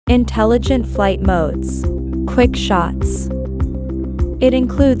Intelligent flight modes. QuickShots. It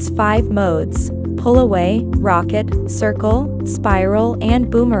includes 5 modes: pull away, rocket, circle, spiral,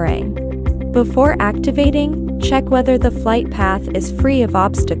 and boomerang. Before activating, check whether the flight path is free of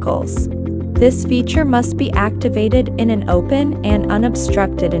obstacles. This feature must be activated in an open and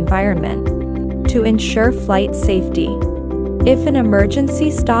unobstructed environment to ensure flight safety. If an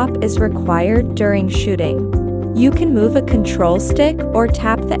emergency stop is required during shooting, you can move a control stick or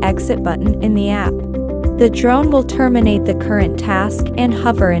tap the exit button in the app. The drone will terminate the current task and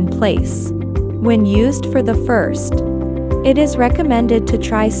hover in place. When used for the first, it is recommended to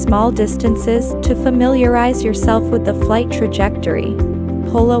try small distances to familiarize yourself with the flight trajectory.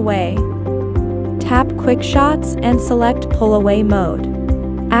 Pull away. Tap QuickShots and select pull away mode.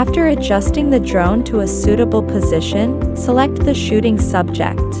 After adjusting the drone to a suitable position, select the shooting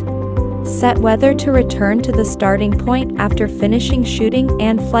subject. Set whether to return to the starting point after finishing shooting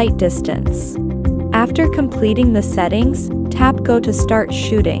and flight distance. After completing the settings, tap Go to start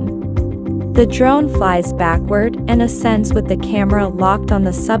shooting. The drone flies backward and ascends with the camera locked on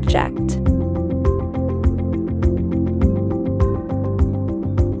the subject.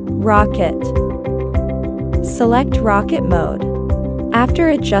 Rocket. Select rocket mode. After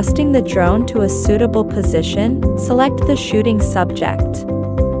adjusting the drone to a suitable position, select the shooting subject.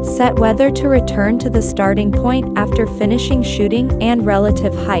 Set whether to return to the starting point after finishing shooting and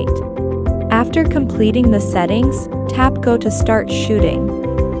relative height. After completing the settings, tap Go to start shooting.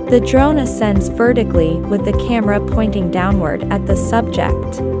 The drone ascends vertically with the camera pointing downward at the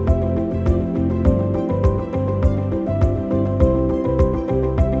subject.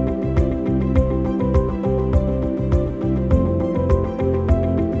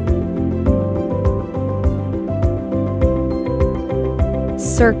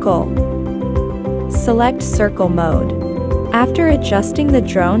 Circle. Select circle mode. After adjusting the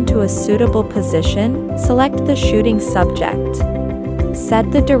drone to a suitable position, select the shooting subject.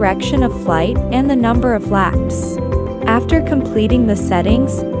 Set the direction of flight and the number of laps. After completing the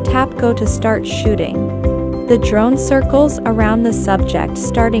settings, tap Go to start shooting. The drone circles around the subject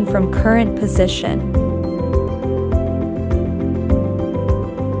starting from current position.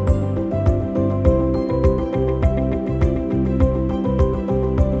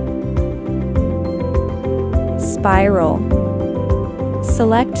 Spiral.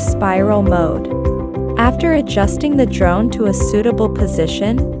 Select spiral mode. After adjusting the drone to a suitable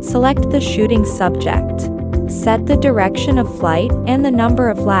position, select the shooting subject. Set the direction of flight and the number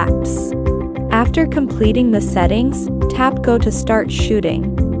of laps. After completing the settings, tap Go to start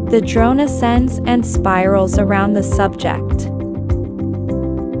shooting. The drone ascends and spirals around the subject.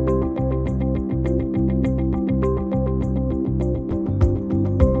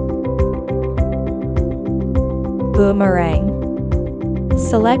 Boomerang.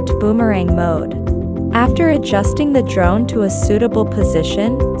 Select boomerang mode. After adjusting the drone to a suitable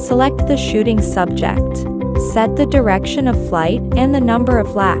position, select the shooting subject. Set the direction of flight and the number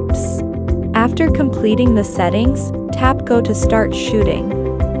of laps. After completing the settings, tap Go to start shooting.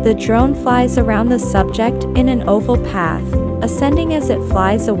 The drone flies around the subject in an oval path, ascending as it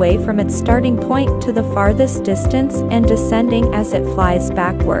flies away from its starting point to the farthest distance and descending as it flies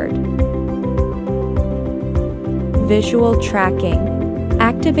backward. Visual tracking.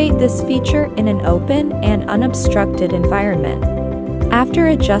 Activate this feature in an open and unobstructed environment. After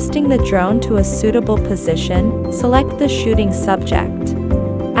adjusting the drone to a suitable position, select the shooting subject.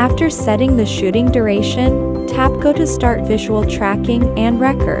 After setting the shooting duration, tap Go to start visual tracking and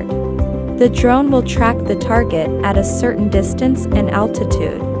record. The drone will track the target at a certain distance and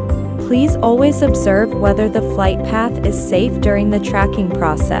altitude. Please always observe whether the flight path is safe during the tracking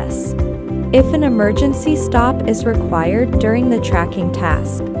process. If an emergency stop is required during the tracking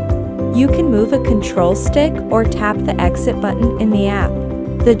task, you can move a control stick or tap the exit button in the app.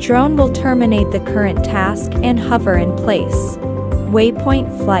 The drone will terminate the current task and hover in place. Waypoint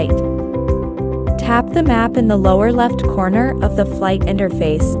Flight. Tap the map in the lower left corner of the flight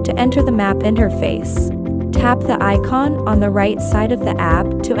interface to enter the map interface. Tap the icon on the right side of the app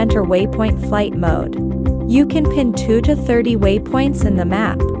to enter Waypoint Flight mode. You can pin 2 to 30 waypoints in the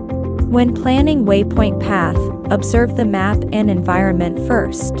map. When planning waypoint path, observe the map and environment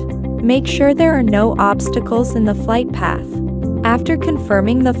first. Make sure there are no obstacles in the flight path. After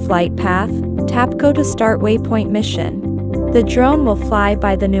confirming the flight path, tap Go to start waypoint mission. The drone will fly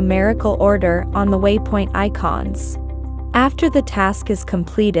by the numerical order on the waypoint icons. After the task is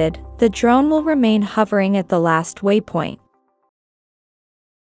completed, the drone will remain hovering at the last waypoint.